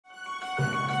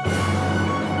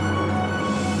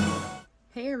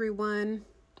everyone.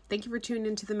 Thank you for tuning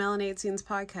into the Melanade Scenes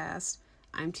podcast.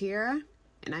 I'm Tiara,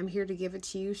 and I'm here to give it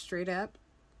to you straight up,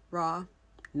 raw,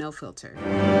 no filter.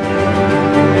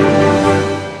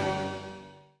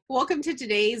 Welcome to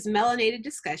today's Melanated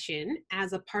discussion.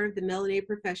 As a part of the Melanated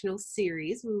Professional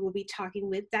series, we will be talking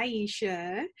with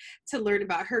Daisha to learn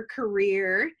about her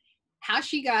career, how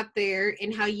she got there,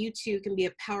 and how you too can be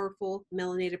a powerful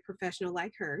melanated professional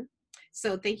like her.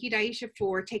 So thank you, Daisha,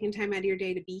 for taking time out of your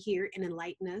day to be here and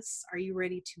enlighten us. Are you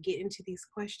ready to get into these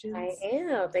questions? I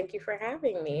am. Thank you for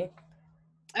having me.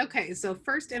 Okay, so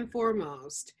first and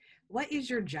foremost, what is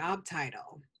your job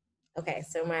title? Okay,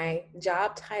 so my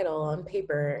job title on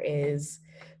paper is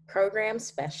Program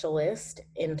Specialist,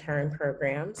 Intern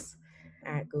Programs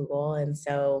at Google. And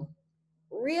so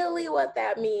really what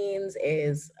that means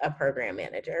is a program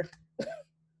manager.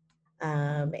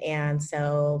 And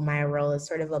so my role is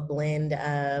sort of a blend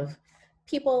of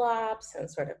people ops and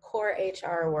sort of core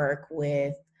HR work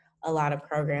with a lot of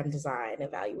program design,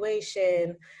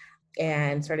 evaluation,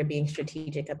 and sort of being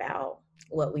strategic about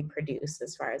what we produce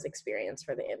as far as experience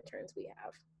for the interns we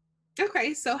have.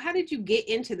 Okay, so how did you get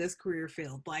into this career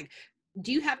field? Like,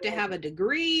 do you have to have a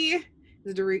degree?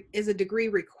 Is a degree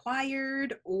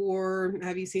required, or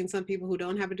have you seen some people who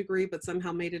don't have a degree but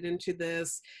somehow made it into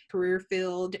this career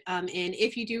field? And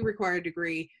if you do require a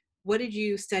degree, what did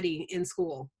you study in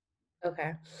school?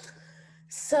 Okay.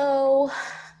 So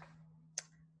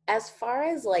as far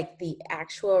as like the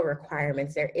actual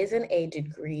requirements, there isn't a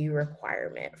degree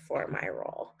requirement for my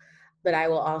role. But I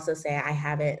will also say I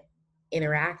haven't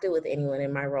interacted with anyone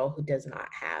in my role who does not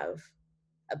have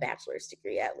a bachelor's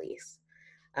degree at least.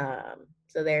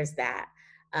 So there's that.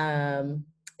 In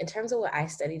terms of what I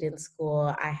studied in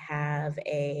school, I have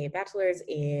a bachelor's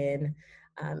in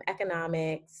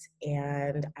economics,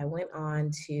 and I went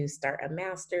on to start a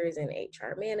master's in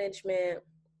HR management.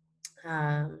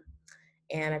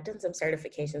 And I've done some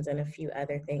certifications and a few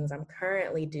other things. I'm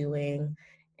currently doing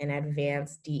an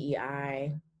advanced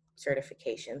DEI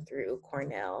certification through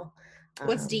Cornell.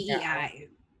 What's DEI?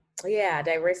 Yeah,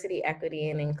 diversity,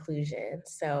 equity, and inclusion.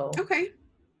 So Okay.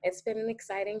 It's been an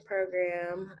exciting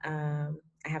program.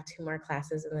 I have 2 more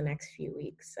classes in the next few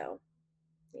weeks. So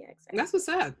yeah, exciting. That's what's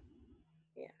up.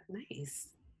 Yeah. Nice.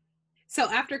 So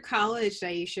after college,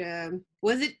 Daisha,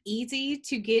 was it easy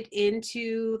to get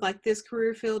into like this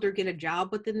career field or get a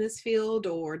job within this field,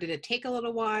 or did it take a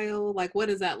little while? Like, what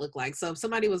does that look like? So if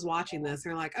somebody was watching this,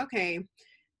 they're like, okay,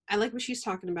 I like what she's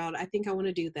talking about. I think I want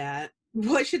to do that.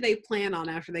 What should they plan on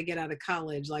after they get out of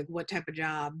college? Like what type of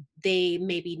job they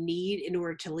maybe need in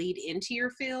order to lead into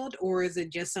your field? Or is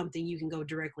it just something you can go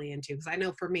directly into? Because I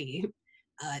know for me,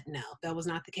 no, that was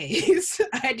not the case.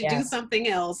 I had to do something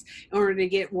else in order to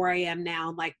get where I am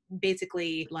now, like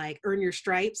basically like earn your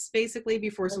stripes basically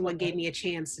before someone gave me a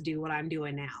chance to do what I'm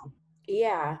doing now.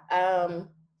 Yeah.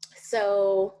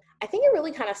 So I think it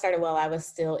really kind of started while I was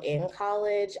still in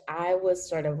college. I was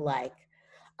sort of like,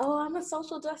 oh, I'm a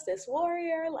social justice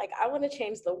warrior. Like, I want to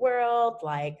change the world.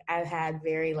 Like, I had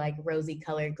very like rosy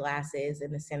colored glasses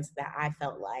in the sense that I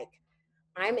felt like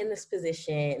I'm in this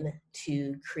position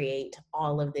to create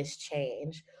all of this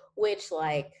change, which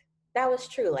like, that was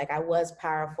true. Like, I was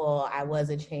powerful. I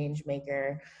was a change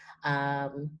maker.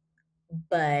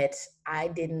 But I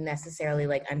didn't necessarily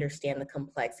like understand the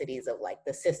complexities of like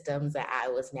the systems that I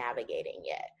was navigating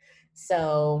yet.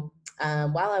 So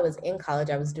while I was in college,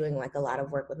 I was doing like a lot of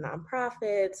work with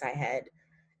nonprofits. I had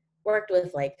worked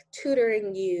with like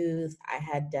tutoring youth. I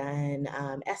had done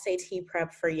SAT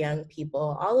prep for young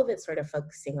people, all of it sort of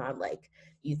focusing on like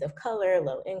youth of color,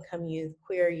 low income youth,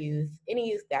 queer youth,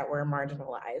 any youth that were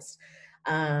marginalized.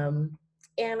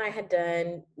 And I had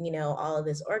done, all of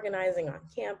this organizing on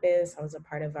campus. I was a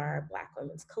part of our Black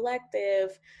Women's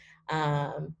Collective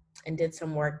and did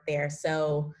some work there.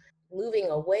 So moving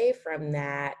away from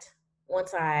that,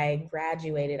 once I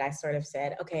graduated, I sort of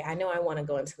said, okay, I know I want to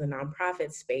go into the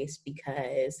nonprofit space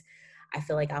because I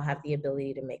feel like I'll have the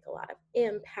ability to make a lot of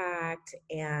impact.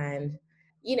 And,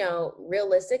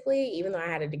 realistically, even though I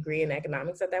had a degree in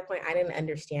economics at that point, I didn't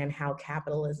understand how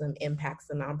capitalism impacts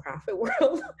the nonprofit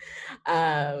world.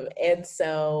 And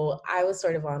so I was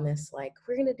sort of on this, like,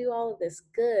 we're going to do all of this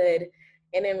good.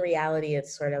 And in reality,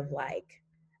 it's sort of like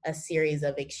a series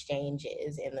of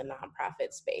exchanges in the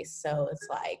nonprofit space. So it's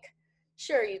like,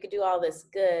 sure, you could do all this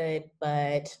good,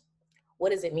 but what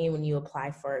does it mean when you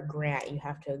apply for a grant? You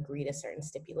have to agree to certain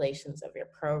stipulations of your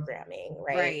programming,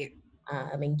 right?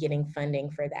 And getting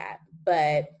funding for that.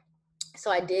 But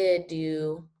so I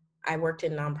worked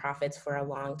in nonprofits for a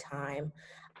long time.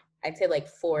 I'd say like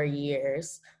 4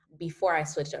 years. before I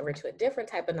switched over to a different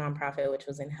type of nonprofit, which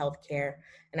was in healthcare,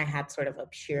 and I had sort of a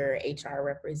pure HR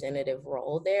representative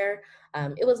role there.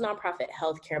 It was nonprofit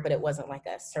healthcare, but it wasn't like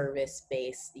a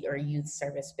service-based or youth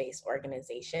service-based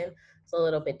organization. It's a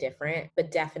little bit different, but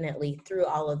definitely through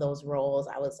all of those roles,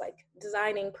 I was like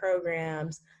designing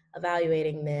programs,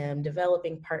 evaluating them,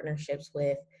 developing partnerships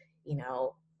with, you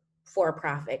know,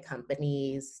 for-profit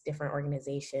companies, different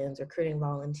organizations, recruiting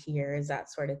volunteers,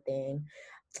 that sort of thing.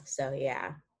 So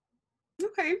yeah.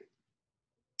 Okay.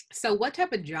 So, what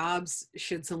type of jobs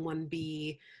should someone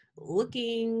be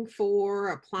looking for,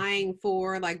 applying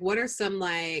for? Like, what are some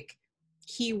like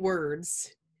keywords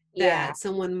Yeah. that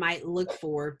someone might look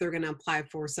for if they're going to apply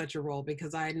for such a role?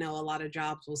 Because I know a lot of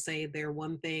jobs will say they're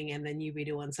one thing and then you be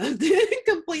doing something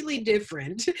completely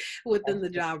different within the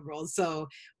job role. So,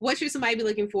 what should somebody be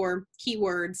looking for?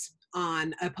 Keywords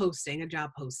on a posting, a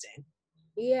job posting.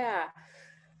 Yeah.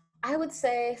 I would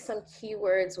say some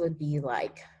keywords would be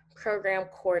like program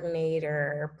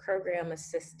coordinator, program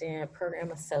assistant, program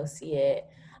associate,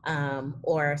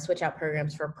 or switch out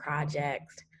programs for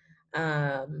projects.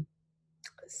 Um,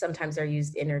 Sometimes they're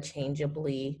used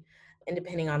interchangeably. And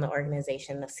depending on the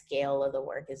organization, the scale of the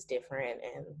work is different,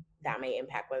 and that may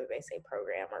impact whether they say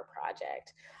program or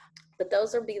project. But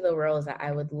those would be the roles that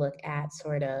I would look at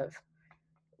sort of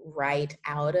right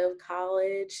out of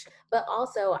college. But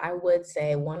also, I would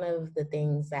say one of the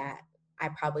things that I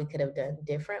probably could have done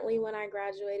differently when I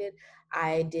graduated,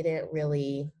 I didn't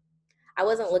really, I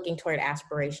wasn't looking toward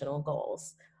aspirational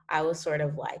goals. I was sort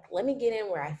of like, let me get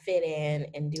in where I fit in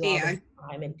and do all Yeah. this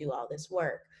time and do all this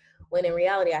work. When in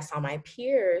reality, I saw my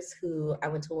peers who, I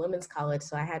went to women's college,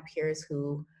 so I had peers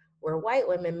who were white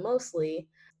women mostly,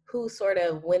 who sort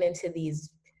of went into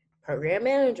these program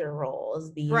manager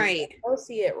roles, these Right.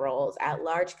 associate roles at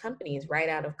large companies right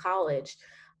out of college.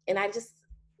 And I just,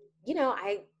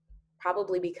 I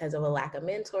probably because of a lack of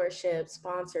mentorship,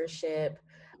 sponsorship,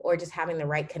 or just having the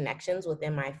right connections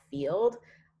within my field,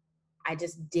 I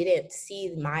just didn't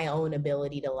see my own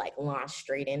ability to like launch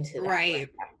straight into that right Right.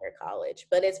 after college.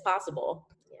 But it's possible.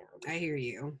 Yeah. I hear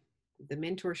you. The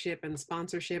mentorship and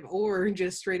sponsorship, or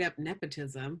just straight up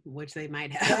nepotism, which they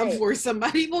might have, Right. where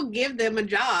somebody will give them a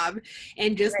job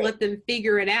and just Right. let them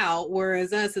figure it out.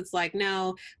 Whereas us, it's like,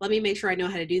 no, let me make sure I know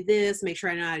how to do this, make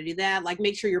sure I know how to do that. Like,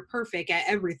 make sure you're perfect at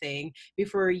everything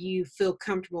before you feel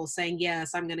comfortable saying,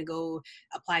 yes, I'm going to go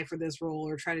apply for this role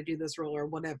or try to do this role or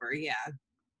whatever. Yeah.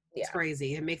 It's Yeah.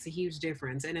 crazy. It makes a huge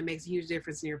difference. And it makes a huge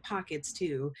difference in your pockets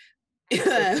too,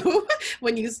 Absolutely.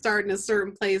 when you start in a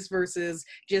certain place versus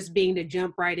just being to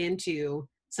jump right into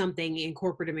something in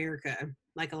corporate America,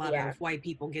 like a lot Yeah. of white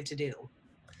people get to do.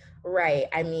 Right.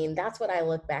 I mean, that's what I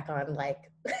look back on. Like,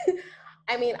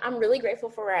 I mean, I'm really grateful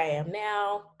for where I am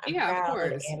now. I'm Yeah, of proud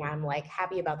course. and I'm like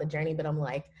happy about the journey, but I'm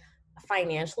like,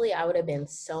 financially, I would have been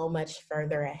so much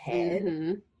further ahead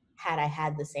Mm-hmm. had I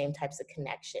had the same types of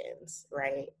connections,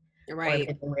 right? Or Right.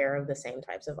 been aware of the same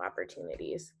types of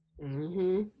opportunities.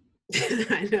 Mm-hmm.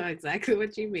 I know exactly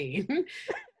what you mean.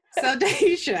 So,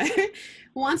 Daisha,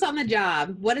 once on the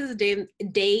job, what does a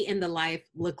day in the life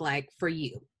look like for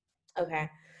you? Okay.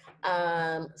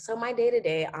 So my day to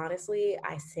day, honestly,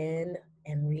 I send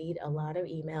and read a lot of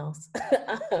emails.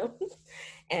 um,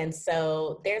 and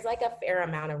so there's like a fair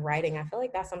amount of writing. I feel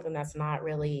like that's something that's not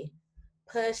really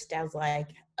pushed as like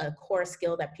a core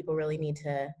skill that people really need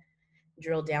to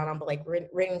drill down on, but like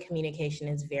written communication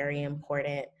is very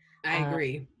important. I Um,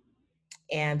 agree.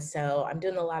 and so I'm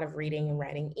doing a lot of reading and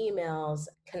writing emails,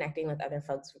 connecting with other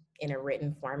folks in a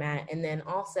written format. And then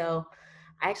also,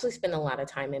 I actually spend a lot of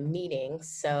time in meetings.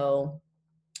 So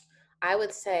I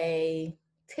would say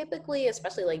typically,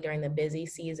 especially like during the busy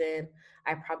season,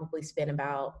 I probably spend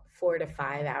about 4 to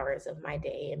 5 hours of my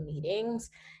day in meetings.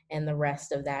 And the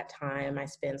rest of that time I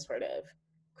spend sort of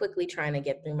quickly trying to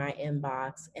get through my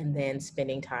inbox and then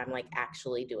spending time like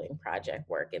actually doing project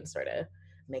work and sort of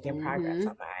making progress Mm-hmm.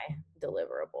 on my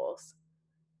deliverables.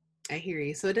 I hear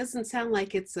you. So it doesn't sound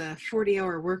like it's a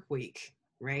 40-hour work week,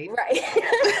 right? Right.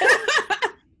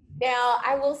 Now,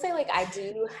 I will say, like, I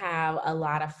do have a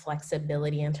lot of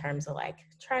flexibility in terms of like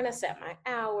trying to set my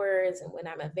hours and when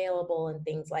I'm available and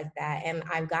things like that. And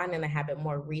I've gotten in the habit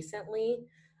more recently.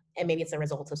 And maybe it's a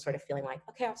result of sort of feeling like,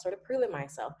 okay, I've sort of proven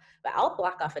myself. But I'll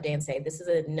block off a day and say, this is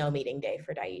a no meeting day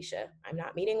for Daisha. I'm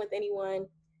not meeting with anyone.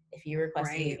 If you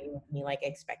request a Right. meeting with me, like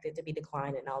expect it to be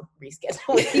declined and I'll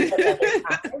reschedule with you another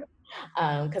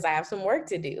time. Because I have some work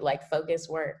to do, like focus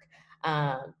work.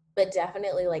 But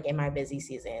definitely like in my busy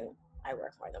season, I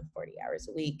work more than 40 hours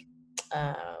a week.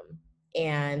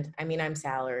 And I mean, I'm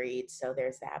salaried, so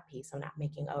there's that piece. I'm not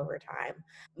making overtime.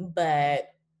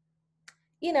 But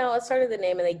it's sort of the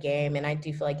name of the game. And I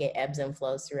do feel like it ebbs and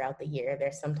flows throughout the year.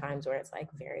 There's some times where it's like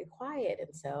very quiet.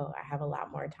 And so I have a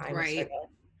lot more time to sort Right. of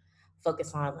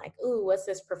focus on like, ooh, what's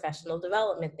this professional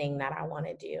development thing that I want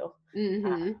to do?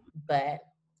 Mm-hmm. But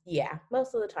yeah,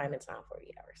 most of the time it's not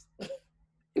 40 hours.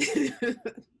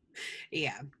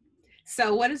 Yeah.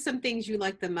 So what are some things you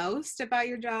like the most about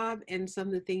your job and some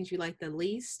of the things you like the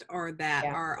least or that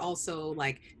Yeah. are also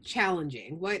like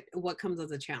challenging? What comes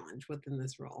as a challenge within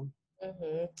this role?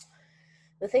 hmm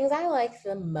The things I like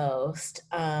the most,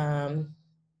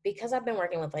 because I've been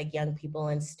working with like young people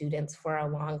and students for a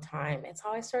long time, it's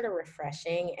always sort of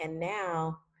refreshing. And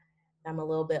now I'm a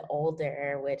little bit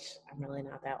older, which I'm really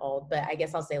not that old, but I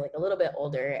guess I'll say like a little bit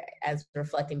older as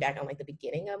reflecting back on like the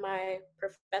beginning of my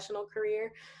professional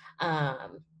career.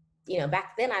 Um,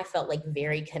 back then I felt like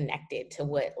very connected to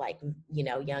what like,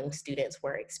 young students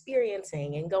were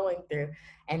experiencing and going through.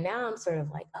 And now I'm sort of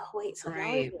like, oh, wait, so y'all are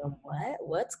Right. doing what?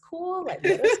 What's cool? Like,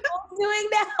 what are schools doing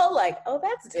now? Like, oh,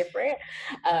 that's different.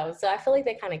 So I feel like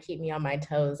they kind of keep me on my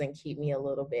toes and keep me a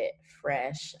little bit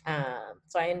fresh.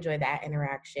 So I enjoy that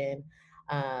interaction.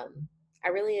 I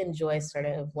really enjoy sort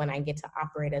of when I get to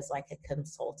operate as like a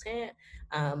consultant,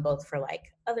 both for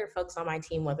like other folks on my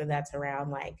team, whether that's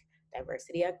around like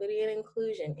diversity, equity, and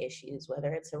inclusion issues,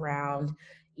 whether it's around,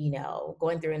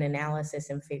 going through an analysis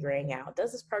and figuring out,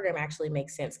 does this program actually make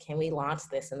sense? Can we launch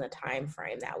this in the time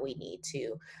frame that we need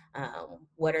to?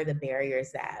 What are the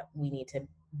barriers that we need to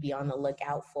be on the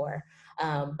lookout for?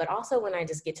 But also when I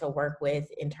just get to work with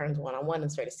interns one-on-one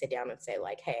and sort of sit down and say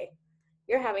like, hey,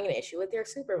 you're having an issue with your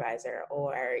supervisor,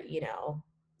 or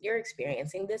you're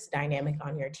experiencing this dynamic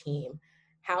on your team.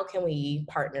 How can we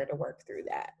partner to work through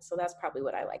that? So that's probably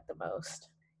what I like the most.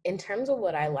 In terms of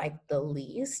what I like the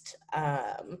least,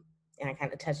 and I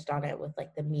kind of touched on it with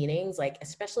like the meetings, like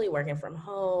especially working from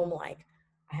home, like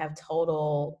I have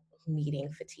total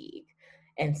meeting fatigue.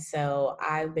 And so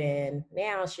I've been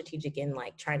now strategic in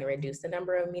like trying to reduce the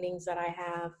number of meetings that I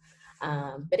have.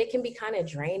 But it can be kind of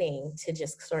draining to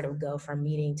just sort of go from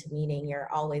meeting to meeting.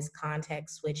 You're always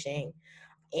context switching.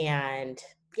 And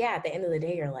yeah, at the end of the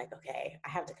day, you're like, okay, I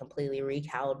have to completely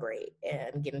recalibrate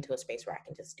and get into a space where I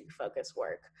can just do focus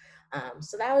work.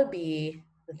 So that would be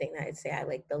the thing that I'd say I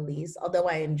like the least. Although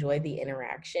I enjoy the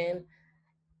interaction,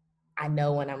 I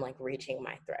know when I'm like reaching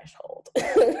my threshold.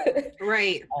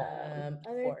 Right.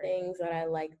 Other things that I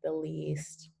like the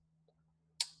least,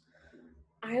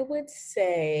 I would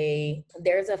say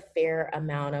there's a fair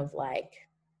amount of like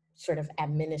sort of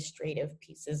administrative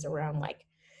pieces around like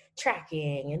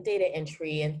tracking and data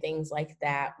entry and things like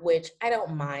that, which I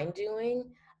don't mind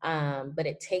doing. But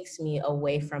it takes me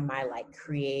away from my like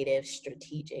creative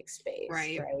strategic space,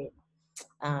 Right. right?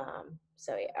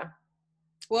 So yeah.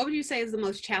 What would you say is the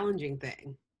most challenging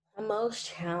thing? The most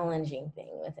challenging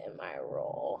thing within my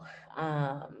role.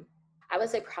 I would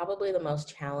say probably the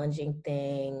most challenging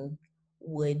thing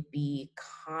would be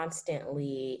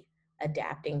constantly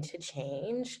adapting to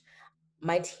change.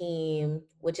 My team,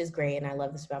 which is great, and I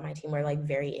love this about my team, we're like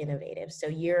very innovative. So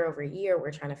year over year,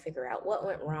 we're trying to figure out what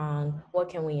went wrong, what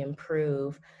can we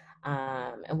improve,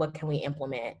 and what can we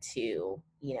implement to,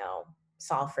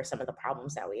 solve for some of the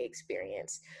problems that we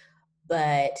experience.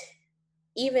 But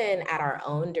even at our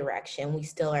own direction, we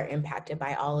still are impacted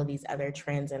by all of these other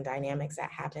trends and dynamics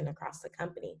that happen across the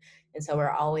company. And so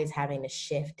we're always having to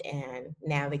shift and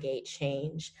navigate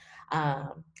change.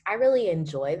 I really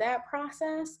enjoy that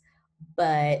process,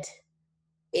 but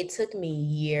it took me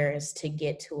years to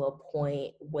get to a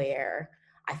point where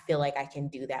I feel like I can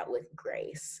do that with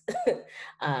grace.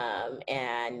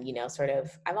 And, sort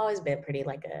of, I've always been pretty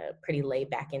laid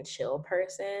back and chill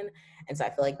person. And so I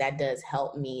feel like that does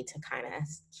help me to kind of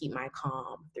keep my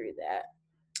calm through that.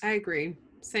 I agree.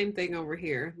 Same thing over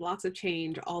here. Lots of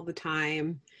change all the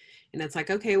time. And it's like,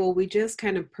 okay, well, we just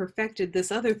kind of perfected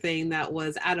this other thing that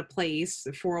was out of place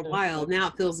for a while. Now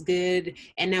it feels good.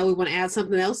 And now we want to add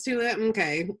something else to it.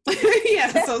 Okay.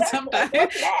 Yeah. So sometimes,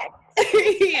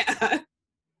 yeah.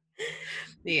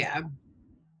 Yeah.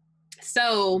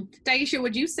 So, Daisha,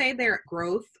 would you say there are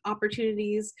growth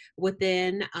opportunities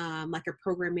within like a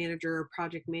program manager,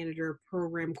 project manager,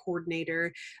 program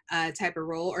coordinator type of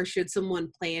role, or should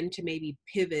someone plan to maybe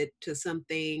pivot to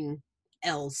something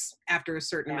else after a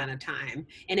certain Yeah. amount of time?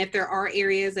 And if there are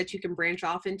areas that you can branch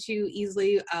off into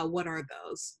easily, what are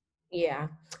those? Yeah.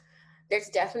 There's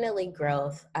definitely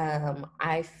growth.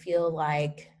 I feel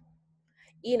like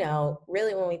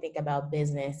really when we think about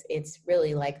business, it's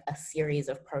really like a series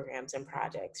of programs and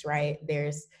projects, right?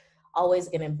 There's always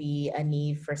going to be a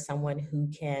need for someone who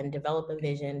can develop a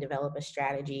vision, develop a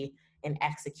strategy, and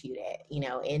execute it,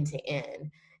 end to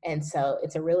end. And so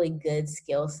it's a really good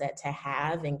skill set to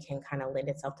have and can kind of lend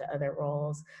itself to other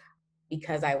roles.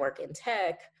 Because I work in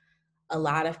tech, a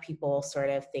lot of people sort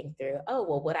of think through, oh,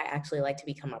 well, would I actually like to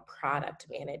become a product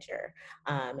manager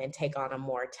and take on a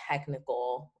more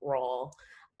technical role?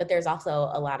 But there's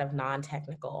also a lot of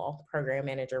non-technical program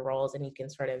manager roles, and you can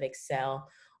sort of excel.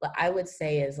 What I would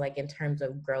say is, like, in terms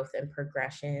of growth and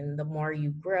progression, the more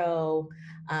you grow,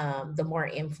 the more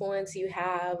influence you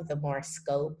have, the more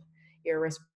scope you're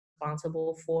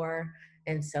responsible for.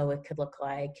 And so it could look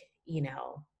like,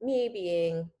 me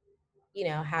being,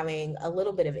 having a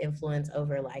little bit of influence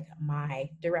over like my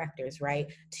directors, right?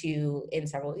 To in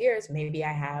several years, maybe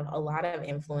I have a lot of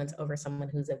influence over someone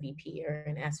who's a VP or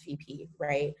an SVP,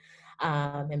 right?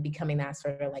 And becoming that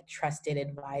sort of like trusted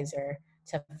advisor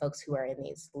to folks who are in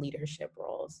these leadership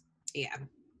roles. Yeah.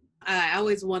 I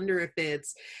always wonder if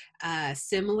it's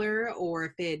similar or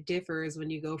if it differs when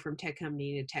you go from tech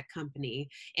company to tech company.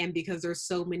 And because there's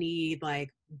so many like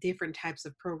different types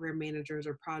of program managers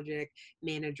or project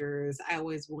managers, I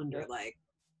always wonder like,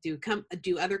 do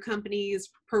other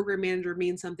companies program manager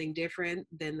mean something different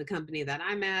than the company that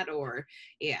I'm at, or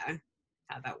yeah,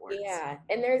 how that works. Yeah,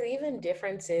 and there's even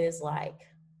differences like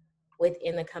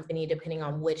within the company depending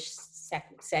on which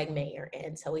segment you're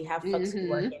in. So we have folks who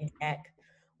work Mm-hmm. in tech,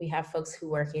 we have folks who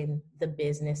work in the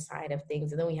business side of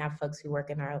things, and then we have folks who work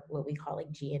in our what we call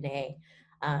like G&A,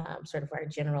 sort of our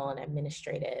general and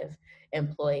administrative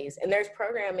employees. And there's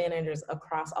program managers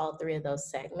across all three of those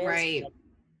segments. Right. But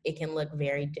it can look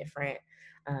very different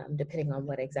depending on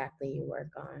what exactly you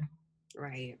work on.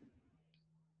 Right.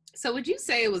 So would you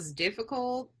say it was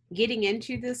difficult getting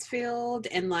into this field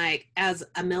and like as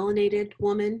a melanated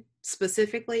woman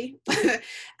specifically?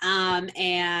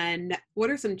 And what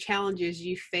are some challenges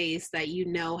you face that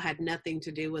had nothing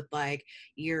to do with like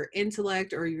your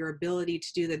intellect or your ability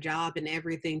to do the job and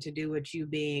everything to do with you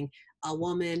being a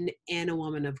woman and a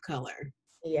woman of color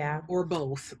Yeah. or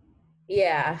both?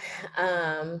 Yeah.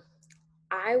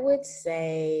 I would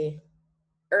say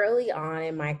early on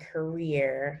in my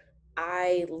career,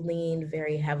 I leaned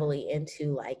very heavily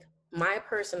into like my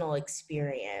personal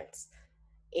experience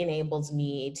enables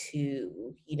me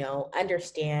to,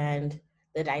 understand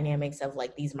the dynamics of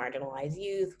like these marginalized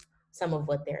youth, some of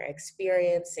what they're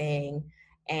experiencing,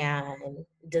 and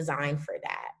design for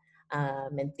that.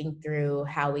 And think through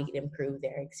how we can improve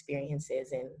their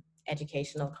experiences in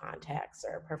educational contexts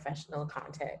or professional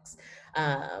contexts.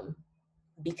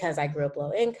 Because I grew up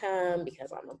low income,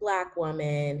 because I'm a Black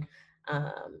woman.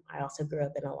 I also grew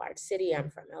up in a large city. I'm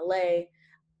from LA.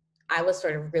 I was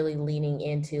sort of really leaning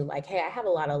into like, hey, I have a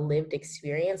lot of lived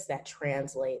experience that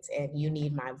translates, and you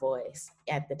need my voice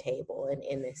at the table and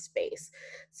in this space.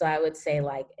 So I would say,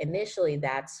 like, initially,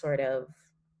 that's sort of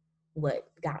what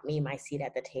got me my seat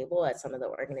at the table at some of the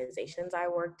organizations I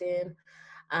worked in.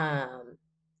 Um,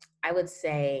 I would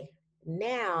say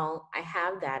now I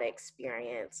have that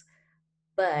experience,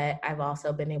 but I've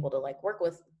also been able to like work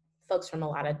with folks from a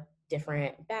lot of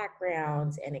different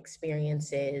backgrounds and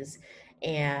experiences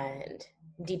and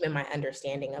deepen my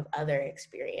understanding of other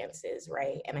experiences,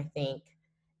 right? And I think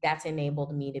that's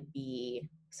enabled me to be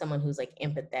someone who's like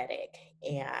empathetic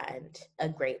and a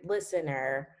great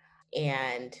listener.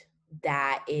 And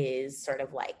that is sort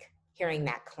of like hearing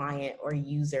that client or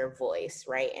user voice,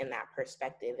 right? And that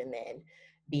perspective, and then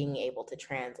being able to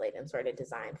translate and sort of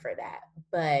design for that.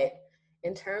 But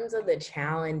in terms of the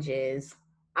challenges,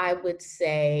 I would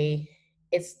say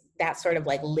it's that sort of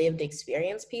like lived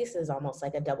experience piece is almost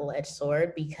like a double-edged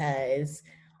sword, because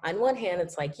on one hand,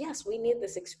 it's like, yes, we need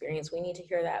this experience. We need to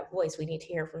hear that voice. We need to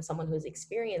hear from someone who's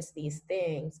experienced these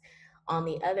things. On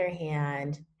the other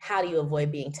hand, how do you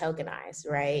avoid being tokenized,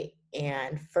 right?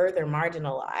 And further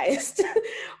marginalized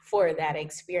for that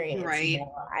experience. Right.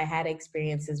 I had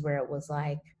experiences where it was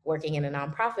like working in a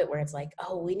nonprofit where it's like,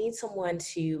 oh, we need someone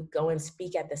to go and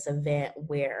speak at this event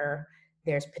where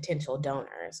there's potential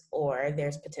donors or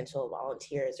there's potential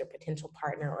volunteers or potential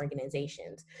partner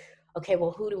organizations. Okay,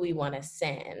 well, who do we want to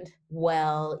send?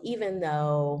 Well, even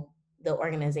though the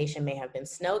organization may have been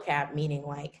snowcapped, meaning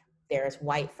like there's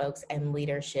white folks and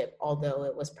leadership, although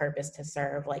it was purposed to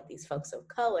serve like these folks of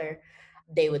color,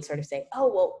 they would sort of say,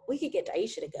 oh, well, we could get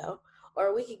Daisha to go,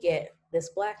 or we could get this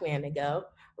Black man to go,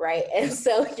 right? And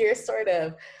so you're sort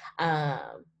of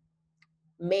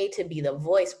made to be the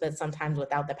voice, but sometimes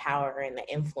without the power and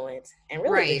the influence and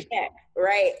really the Right. check,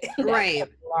 right? That Right.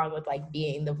 comes along with like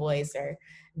being the voice or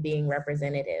being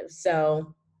representative.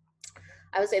 So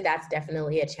I would say that's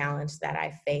definitely a challenge that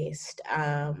I faced.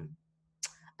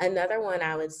 Another one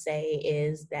I would say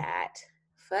is that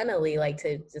funnily, like,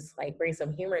 to just like bring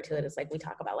some humor to it, it's like we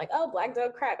talk about like, oh, black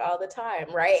don't crack all the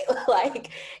time, right? Like,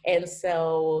 and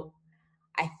so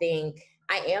I think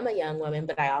I am a young woman,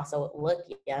 but I also look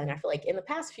young. I feel like in the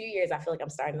past few years, I feel like I'm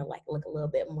starting to like look a little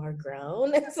bit more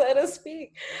grown, so to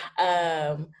speak.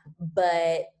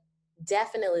 But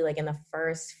definitely like in the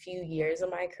first few years of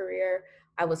my career,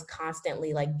 I was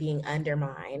constantly like being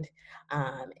undermined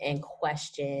and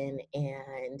questioned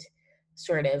and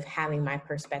sort of having my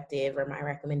perspective or my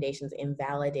recommendations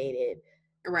invalidated based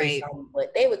Right. on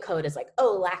what they would code as like,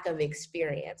 oh, lack of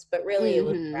experience. But really it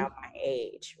was Mm-hmm. around my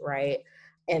age, right?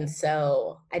 And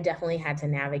so I definitely had to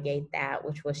navigate that,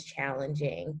 which was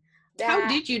challenging. How That,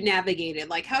 did you navigate it?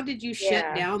 Like, how did you shut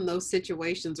yeah. down those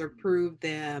situations or prove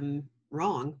them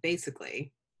wrong,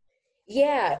 basically?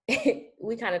 Yeah,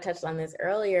 we kind of touched on this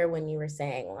earlier when you were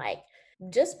saying, like,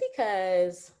 just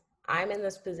because I'm in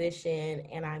this position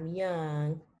and I'm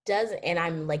young doesn't, and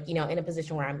I'm like, in a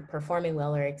position where I'm performing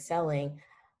well or excelling,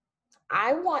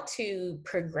 I want to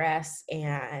progress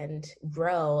and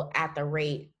grow at the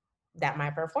rate that my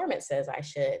performance says I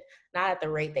should, not at the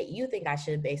rate that you think I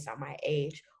should based on my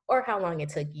age or how long it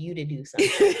took you to do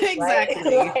something, right?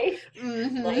 Exactly.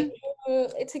 Like,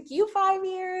 Mm-hmm. it took you 5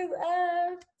 years.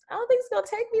 I don't think it's gonna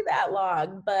take me that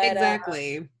long, but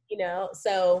Exactly.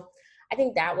 so I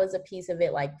think that was a piece of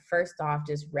it. Like, first off,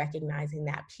 just recognizing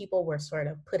that people were sort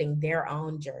of putting their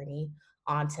own journey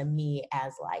onto me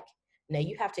as like, no,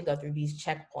 you have to go through these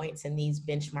checkpoints and these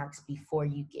benchmarks before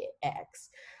you get X.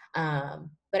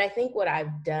 But I think what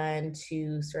I've done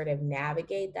to sort of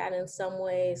navigate that in some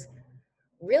ways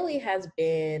really has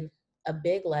been a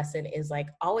big lesson is like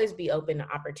always be open to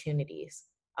opportunities,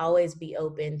 always be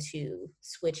open to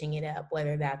switching it up,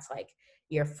 whether that's like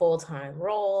your full-time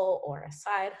role or a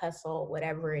side hustle,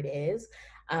 whatever it is.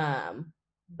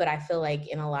 But I feel like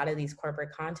in a lot of these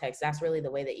corporate contexts, that's really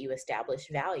the way that you establish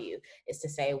value, is to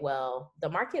say, well, the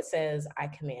market says I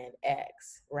command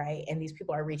X, right? And these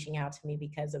people are reaching out to me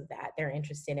because of that. They're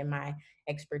interested in my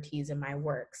expertise and my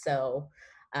work. So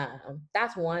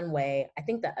that's one way. I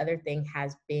think the other thing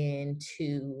has been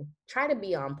to try to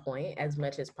be on point as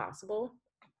much as possible,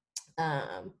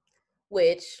 um,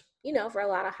 which, for a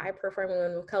lot of high performing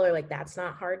women of color, like that's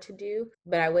not hard to do.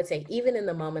 But I would say, even in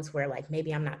the moments where like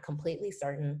maybe I'm not completely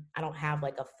certain, I don't have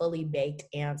like a fully baked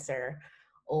answer,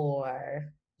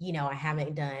 or I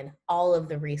haven't done all of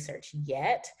the research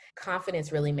yet,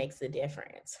 confidence really makes the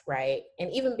difference, right?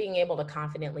 And even being able to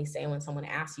confidently say when someone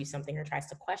asks you something or tries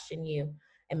to question you,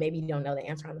 and maybe you don't know the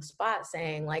answer on the spot,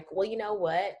 saying like, well, you know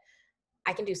what?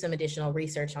 I can do some additional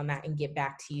research on that and get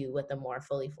back to you with a more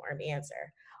fully formed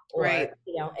answer. Or, Right.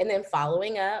 and then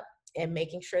following up and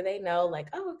making sure they know, like,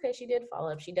 oh, okay, she did follow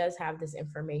up. She does have this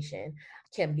information,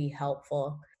 can be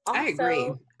helpful. I Also,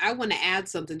 agree. I want to add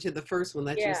something to the first one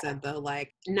that you yeah, said, though,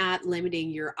 like not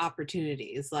limiting your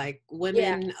opportunities. Like yeah,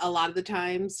 women, a lot of the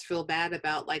times feel bad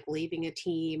about like leaving a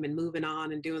team and moving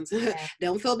on and doing so. yeah,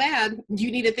 Don't feel bad.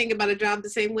 You need to think about a job the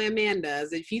same way a man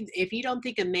does. If you don't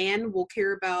think a man will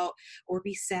care about or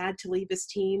be sad to leave his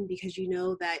team because you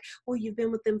know that, well, you've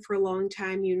been with them for a long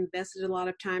time, you invested a lot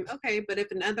of time. Okay, but if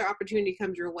another opportunity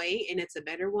comes your way and it's a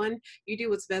better one, you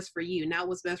do what's best for you, not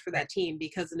what's best for right. that team,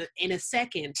 because in a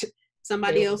second They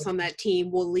somebody will, else on that team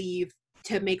will leave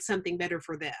to make something better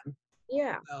for them.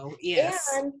 yeah. So yes,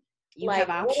 And you have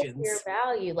like, what is your options.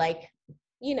 value? Like,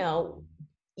 you know,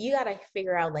 you got to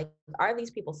figure out, like, are these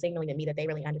people signaling to me that they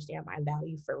really understand my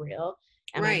value for real?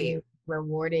 Am I Right. being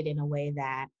rewarded in a way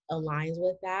that aligns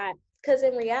with that? Because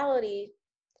in reality,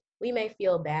 we may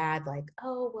feel bad, like,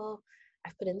 oh, well,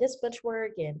 I've put in this much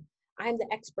work and I'm the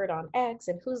expert on X,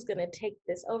 and who's going to take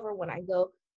this over when I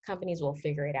go? Companies will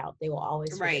figure it out. They will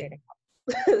always figure Right. it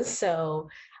out. So,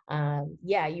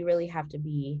 yeah, you really have to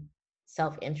be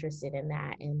self-interested in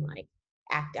that and like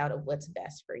act out of what's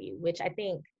best for you, which I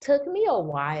think took me a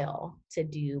while to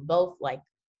do, both like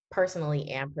personally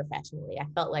and professionally. I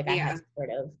felt like I had Yeah. to sort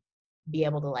of be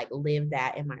able to like live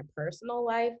that in my personal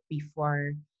life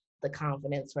before the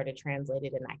confidence sort of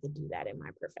translated and I could do that in my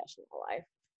professional life.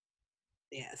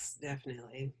 Yes,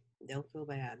 definitely. Don't feel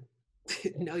bad.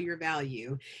 Know your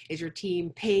value. Is your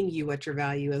team paying you what your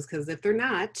value is? Because if they're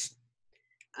not,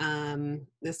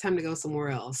 it's time to go somewhere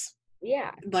else.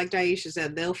 Yeah. Like Daisha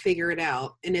said, they'll figure it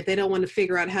out. And if they don't want to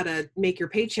figure out how to make your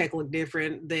paycheck look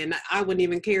different, then I wouldn't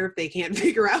even care if they can't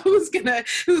figure out who's gonna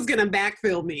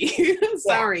backfill me. Yeah.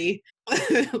 Sorry.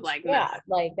 Like, nah. Yeah.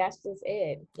 Like, that's just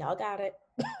it. Y'all got it.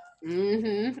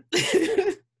 Mm-hmm.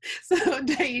 So,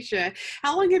 Daisha,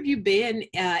 how long have you been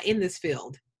in this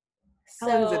field? How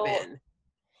long has it So, been?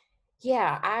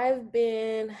 yeah, I've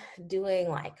been doing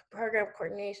like program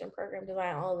coordination, program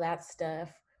design, all that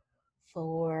stuff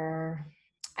for,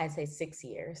 I'd say 6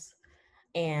 years.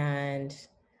 And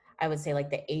I would say like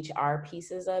the HR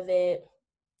pieces of it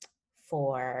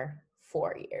for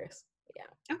 4 years.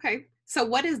 Yeah. Okay. So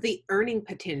what is the earning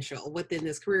potential within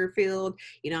this career field?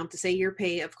 You don't have to say your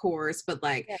pay, of course, but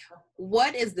like Yeah.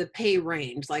 what is the pay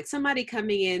range? Like somebody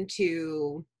coming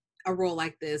into a role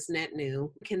like this, net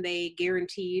new, can they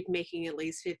guarantee making at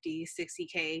least 50,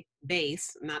 60K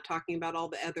base? I'm not talking about all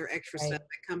the other extra stuff Right.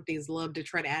 that companies love to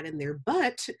try to add in there,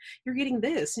 but you're getting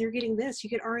this and you're getting this.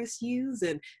 You get RSUs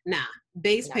and nah,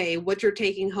 base No. pay, what you're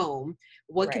taking home.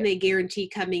 What can Right. they guarantee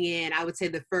coming in? I would say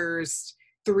the first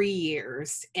 3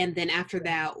 years, and then after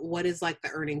that, what is like the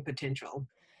earning potential?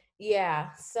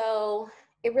 Yeah. So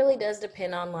it really does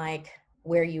depend on like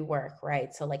where you work,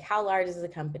 right? So like how large is the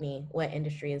company, what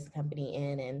industry is the company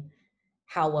in, and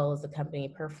how well is the company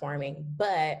performing.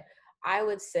 But I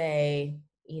would say,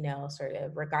 sort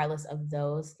of regardless of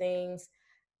those things,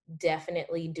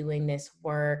 definitely doing this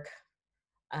work,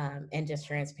 and just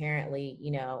transparently,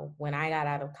 when I got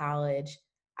out of college,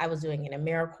 I was doing an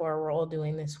AmeriCorps role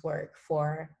doing this work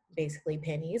for basically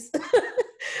pennies,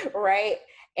 right?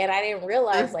 And I didn't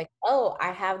realize, like, oh,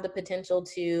 I have the potential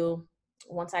to,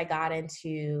 once I got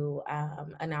into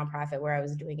a nonprofit where I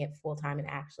was doing it full time and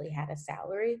actually had a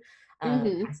salary, I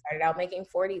Mm-hmm. started out making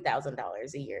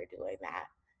 $40,000 a year doing that.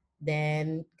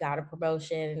 Then got a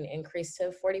promotion, increased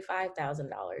to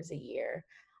 $45,000 a year.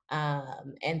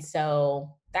 And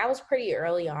so that was pretty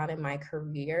early on in my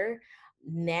career.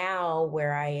 Now,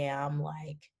 where I am,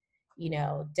 like,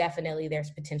 definitely there's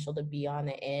potential to be on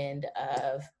the end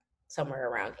of somewhere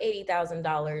around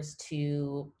 $80,000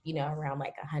 to, around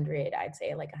like 100, I'd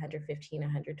say like 115,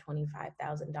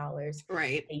 $125,000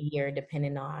 Right, a year,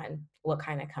 depending on what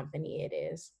kind of company it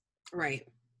is. right.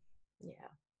 Yeah.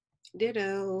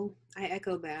 Ditto. I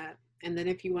echo that. And then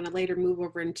if you want to later move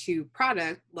over into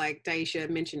product, like Daisha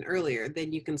mentioned earlier,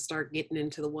 then you can start getting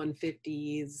into the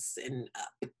 150s and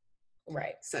up.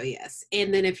 Right. So yes.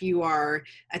 And then if you are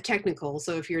a technical,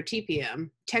 so if you're a TPM,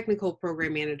 technical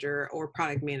program manager or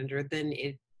product manager, then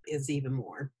it is even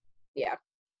more. Yeah.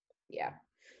 Yeah.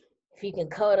 If you can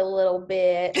code a little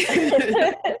bit,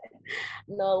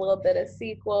 know a little bit of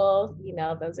SQL,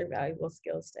 those are valuable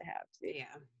skills to have too.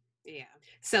 Yeah. Yeah.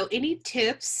 So any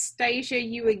tips, Daisha,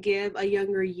 you would give a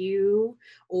younger you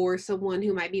or someone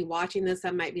who might be watching this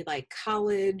that might be like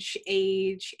college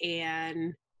age,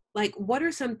 and like what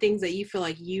are some things that you feel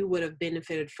like you would have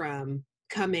benefited from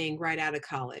coming right out of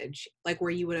college? Like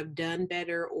where you would have done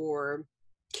better or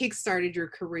kickstarted your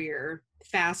career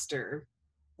faster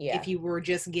Yeah. if you were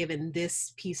just given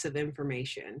this piece of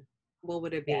information? What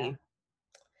would it Yeah. be?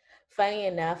 Funny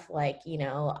enough, like,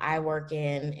 I work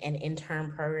in an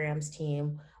intern programs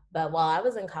team, but while I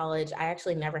was in college, I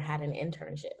actually never had an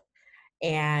internship.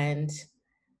 And,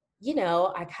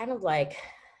 I kind of like,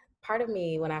 part of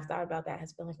me when I've thought about that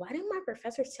has been like, why didn't my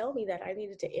professors tell me that I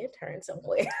needed to intern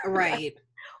somewhere? Like, Right.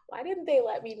 why didn't they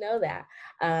let me know that?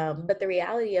 But the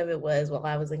reality of it was, while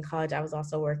I was in college, I was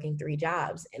also working 3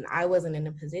 jobs, and I wasn't in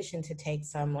a position to take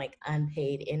some like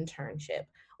unpaid internship,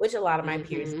 which a lot of my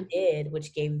peers Mm-hmm. did,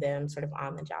 which gave them sort of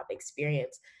on the job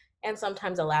experience and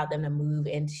sometimes allowed them to move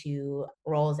into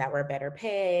roles that were better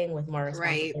paying with more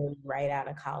Right. responsibility right out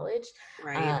of college.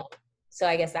 Right. Um, so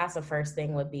I guess that's the first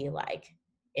thing would be like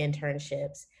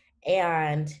internships,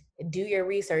 and do your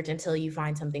research until you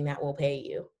find something that will pay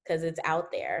you, because it's out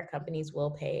there. Companies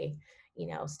will pay,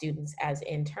 students as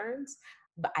interns,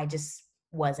 but I just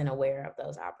wasn't aware of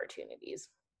those opportunities.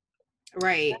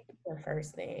 Right. That's the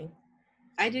first thing.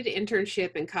 I did an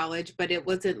internship in college, but it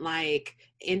wasn't like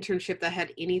internship that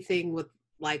had anything with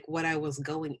like what I was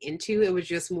going into. It was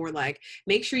just more like,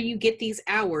 make sure you get these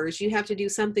hours. You have to do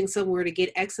something somewhere to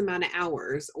get X amount of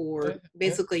hours, or Mhm,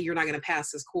 basically you're not going to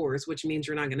pass this course, which means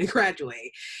you're not going to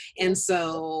graduate. And mhm.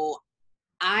 so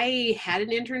I had an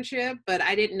internship, but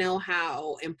I didn't know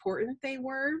how important they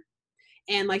were.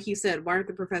 And like you said, why aren't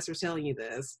the professors telling you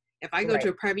this? If I go to Right,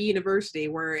 a private university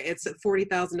where it's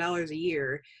 $40,000 a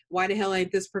year, why the hell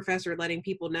ain't this professor letting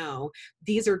people know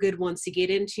these are good ones to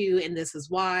get into, and this is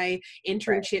why? right,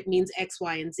 Internship means X,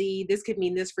 Y, and Z. This could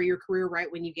mean this for your career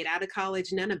right when you get out of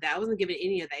college. None of that. I wasn't given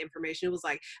any of that information. It was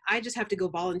like I just have to go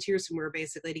volunteer somewhere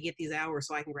basically to get these hours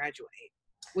so I can graduate,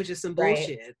 which is some right,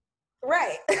 bullshit.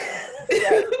 right,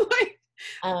 right. Like,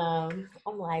 I'm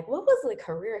like, what was the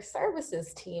career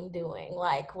services team doing?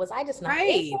 Like, was I just not in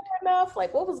right. there enough?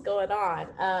 Like, what was going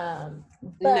on?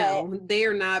 But No, they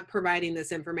are not providing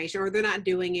this information, or they're not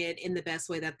doing it in the best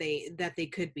way that they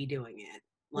could be doing it.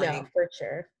 no, Like, for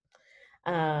sure.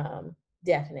 Um,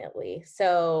 Definitely.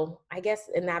 So I guess,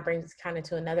 and that brings kind of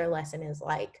to another lesson is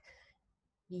like,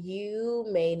 you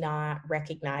may not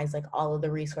recognize like all of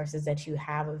the resources that you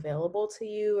have available to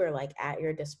you or like at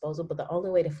your disposal, but the only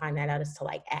way to find that out is to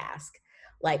like ask.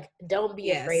 Like, don't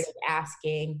be afraid Yes. of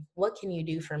asking, what can you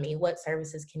do for me? What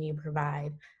services can you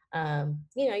provide?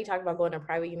 You talk about going to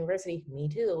private university. Me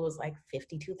too. It was like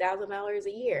 $52,000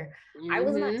 a year. I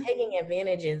was not Mm-hmm. taking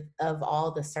advantage of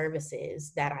all the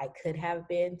services that I could have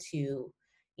been to,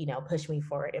 push me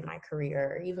forward in my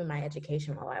career or even my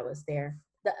education while I was there.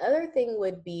 The other thing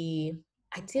would be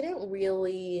I didn't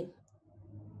really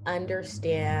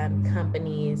understand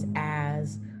companies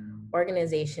as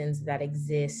organizations that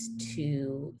exist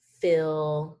to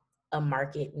fill a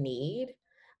market need.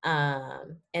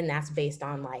 And that's based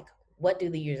on like, what do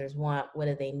the users want? What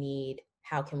do they need?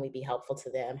 How can we be helpful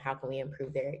to them? How can we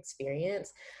improve their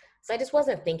experience? So I just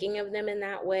wasn't thinking of them in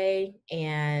that way.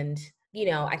 And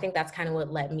I think that's kind of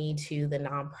what led me to the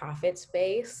nonprofit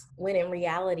space, when in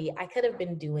reality, I could have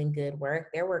been doing good work.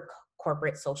 There were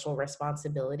corporate social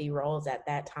responsibility roles at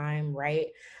that time, right?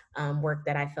 Work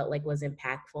that I felt like was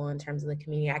impactful in terms of the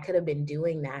community. I could have been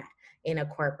doing that in a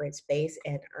corporate space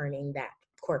and earning that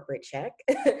corporate check.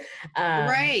 um,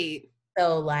 Right.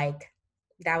 so like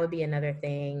that would be another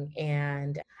thing.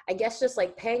 And I guess just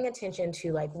like paying attention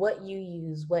to like what you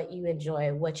use, what you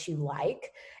enjoy, what you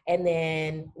like, and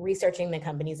then researching the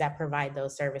companies that provide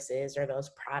those services or those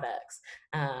products.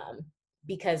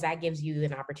 Because that gives you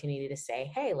an opportunity to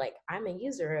say, hey, like I'm a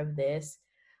user of this.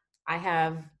 I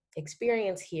have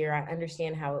experience here. I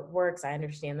understand how it works. I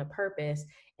understand the purpose.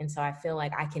 And so I feel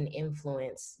like I can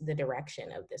influence the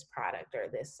direction of this product or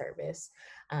this service,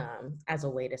 as a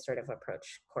way to sort of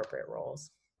approach corporate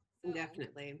roles.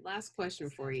 Definitely. Last question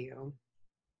for you.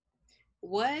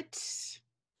 What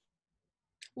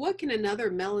what can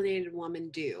another melanated woman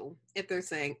do if they're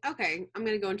saying, okay, I'm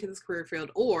going to go into this career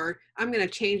field, or I'm going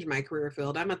to change my career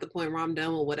field? I'm at the point where I'm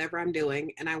done with whatever I'm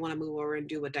doing and I want to move over and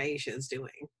do what Daisha is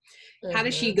doing. How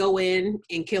does she Mhm. go in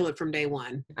and kill it from day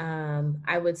one?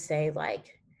 I would say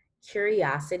like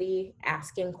curiosity,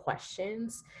 asking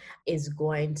questions is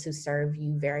going to serve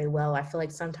you very well. I feel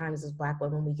like sometimes as Black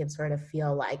women, we can sort of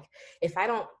feel like if I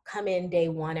don't come in day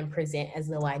one and present as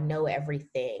though I know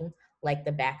everything like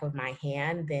the back of my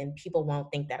hand, then people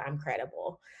won't think that I'm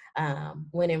credible.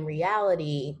 When in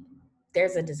reality,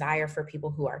 there's a desire for people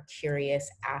who are curious,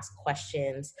 ask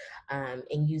questions, and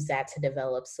use that to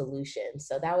develop solutions.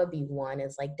 So that would be one,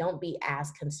 is like, don't be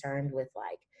as concerned with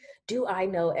like, do I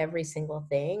know every single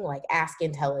thing? Like ask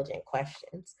intelligent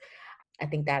questions. I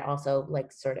think that also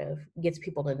like sort of gets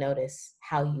people to notice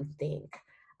how you think,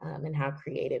 and how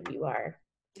creative you are.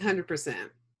 100%.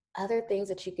 Other things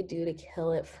that you could do to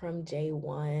kill it from day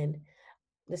one.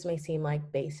 This may seem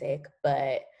like basic,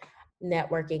 but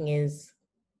networking is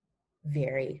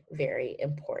very, very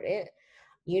important.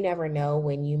 You never know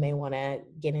when you may want to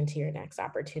get into your next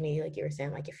opportunity. Like you were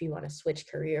saying, like if you want to switch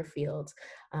career fields,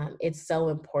 it's so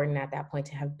important at that point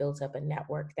to have built up a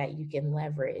network that you can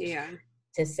leverage Yeah.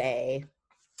 to say,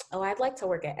 oh, I'd like to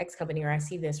work at X company, or I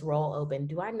see this role open.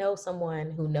 Do I know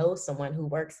someone who knows someone who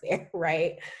works there?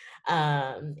 Right.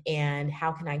 And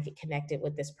how can I get connected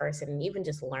with this person and even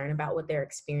just learn about what their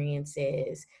experience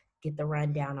is, get the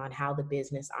rundown on how the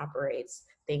business operates,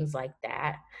 things like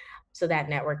that. So that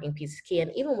networking piece is key.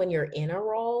 And even when you're in a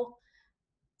role,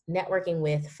 networking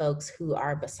with folks who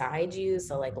are beside you,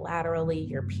 so like laterally,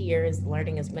 your peers,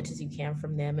 learning as much as you can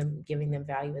from them and giving them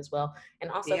value as well,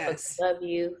 and also folks Yes. above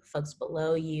you, folks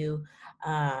below you.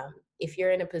 If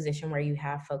you're in a position where you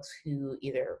have folks who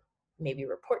either maybe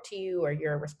report to you or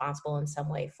you're responsible in some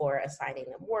way for assigning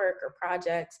them work or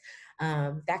projects,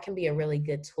 that can be a really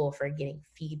good tool for getting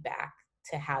feedback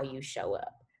to how you show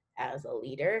up as a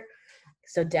leader.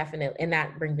 So definitely, and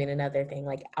that brings me to another thing,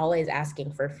 like always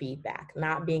asking for feedback,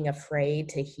 not being afraid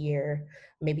to hear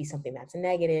maybe something that's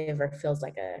negative or feels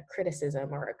like a criticism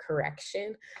or a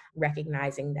correction,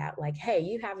 recognizing that like, hey,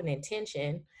 you have an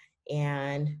intention,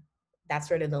 and that's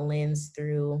sort of the lens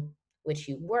through which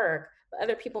you work, but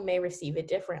other people may receive it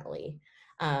differently.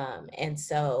 And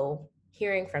so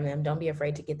hearing from them, don't be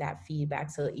afraid to get that feedback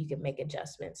so that you can make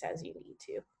adjustments as you need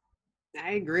to.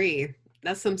 I agree.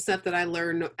 That's some stuff that I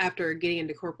learned after getting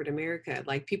into corporate America.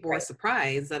 Like people were Right.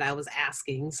 surprised that I was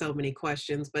asking so many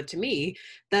questions, but to me,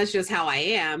 that's just how I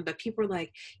am. But people are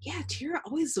like, "Yeah, Tira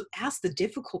always asks the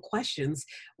difficult questions.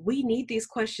 We need these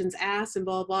questions asked and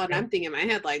blah blah." And Right. I'm thinking in my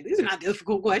head like, "These are not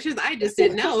difficult questions. I just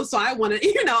didn't know, so I want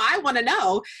to, I want to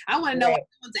know. I want to know why Right.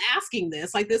 someone's asking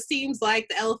this. Like this seems like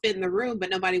the elephant in the room,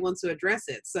 but nobody wants to address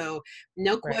it. So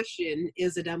no Right. question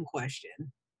is a dumb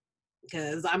question."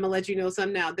 because I'm gonna let you know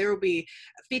some now. There will be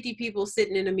 50 people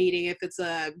sitting in a meeting. If it's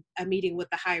a meeting with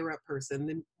the higher up person,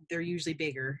 then they're usually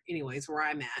bigger anyways where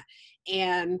I'm at.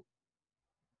 And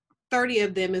 30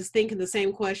 of them is thinking the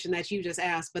same question that you just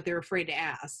asked, but they're afraid to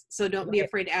ask. So don't be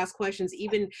afraid to ask questions,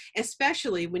 even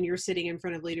especially when you're sitting in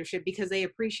front of leadership, because they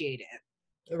appreciate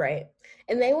it. Right.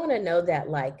 And they want to know that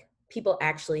like people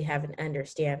actually have an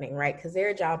understanding, right? Because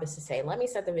their job is to say, let me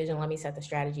set the vision, let me set the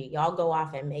strategy. Y'all go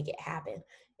off and make it happen.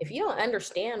 If you don't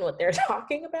understand what they're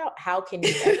talking about, how can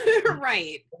you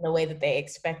right in the way that they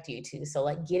expect you to? So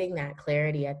like getting that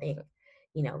clarity, I think,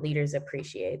 leaders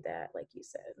appreciate that, like you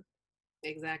said.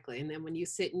 Exactly. And then when you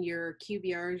sit in your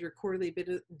QBRs, your quarterly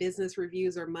business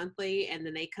reviews or monthly, and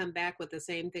then they come back with the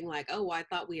same thing like, oh, well, I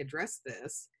thought we addressed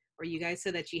this, or you guys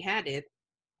said that you had it.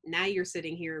 Now you're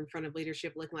sitting here in front of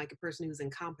leadership looking like a person who's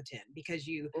incompetent because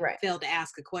you failed to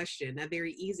ask a question, a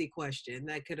very easy question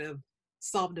that could have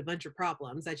solved a bunch of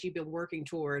problems that you've been working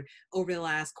toward over the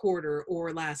last quarter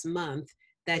or last month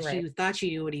that you thought you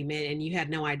knew what he meant and you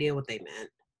had no idea what they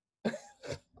meant.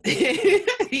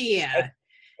 Yeah.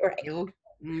 Right.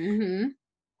 Mm-hmm.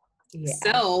 Yeah.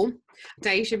 So,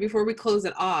 Taisha, before we close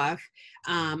it off,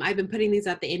 I've been putting these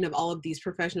at the end of all of these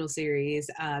professional series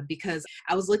because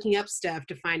I was looking up stuff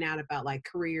to find out about like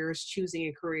careers, choosing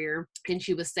a career. And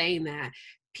she was saying that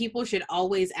people should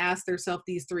always ask themselves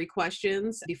these 3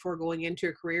 questions before going into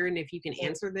a career. And if you can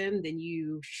answer them, then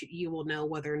you will know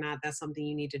whether or not that's something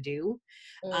you need to do.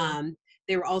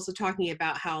 They were also talking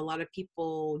about how a lot of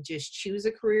people just choose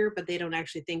a career, but they don't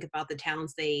actually think about the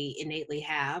talents they innately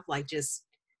have, like just,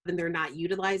 and they're not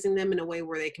utilizing them in a way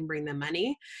where they can bring them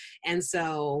money. And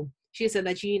so she said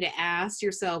that you need to ask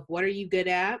yourself, what are you good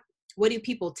at? What do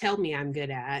people tell me I'm good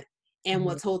at? And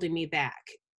what's holding me back?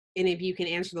 And if you can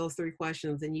answer those 3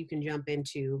 questions, then you can jump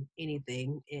into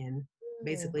anything and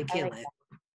basically kill it.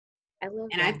 I love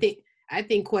and that. I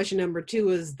think question number 2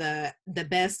 is the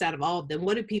best out of all of them.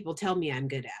 What do people tell me I'm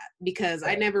good at? Because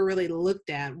I never really looked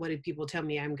at what did people tell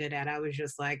me I'm good at. I was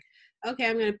just like, okay,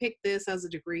 I'm going to pick this as a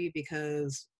degree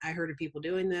because I heard of people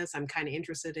doing this. I'm kind of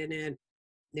interested in it.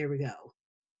 There we go.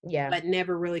 Yeah. But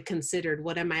never really considered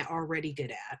what am I already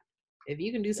good at? If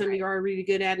you can do something you're already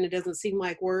good at and it doesn't seem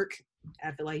like work,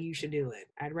 I feel like you should do it.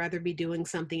 I'd rather be doing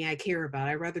something I care about.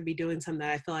 I'd rather be doing something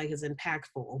that I feel like is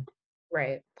impactful.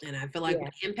 Right. And I feel like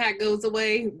when impact goes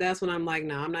away, that's when I'm like,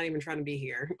 no, I'm not even trying to be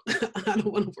here. I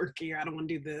don't want to work here. I don't want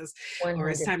to do this. 100%. Or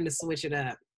it's time to switch it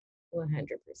up. 100%.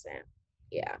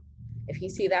 Yeah. If you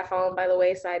see that falling by the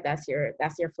wayside, that's your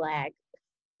flag.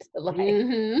 Like,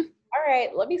 all right,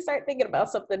 let me start thinking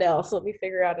about something else. Let me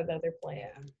figure out another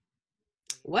plan.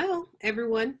 Well,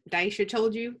 everyone, Daisha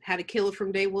told you how to kill it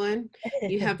from day one.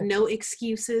 You have no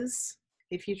excuses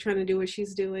if you're trying to do what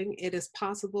she's doing. It is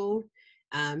possible.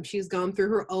 She's gone through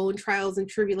her own trials and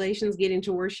tribulations getting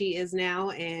to where she is now,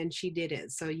 and she did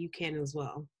it. So you can as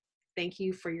well. Thank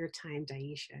you for your time,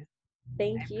 Daisha.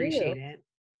 Thank you. Appreciate it.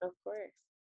 Of course.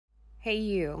 Hey,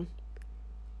 you.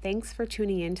 Thanks for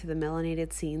tuning in to the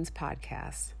Melanated Scenes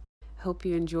podcast. Hope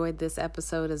you enjoyed this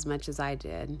episode as much as I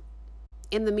did.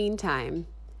 In the meantime,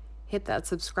 hit that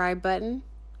subscribe button,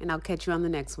 and I'll catch you on the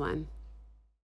next one.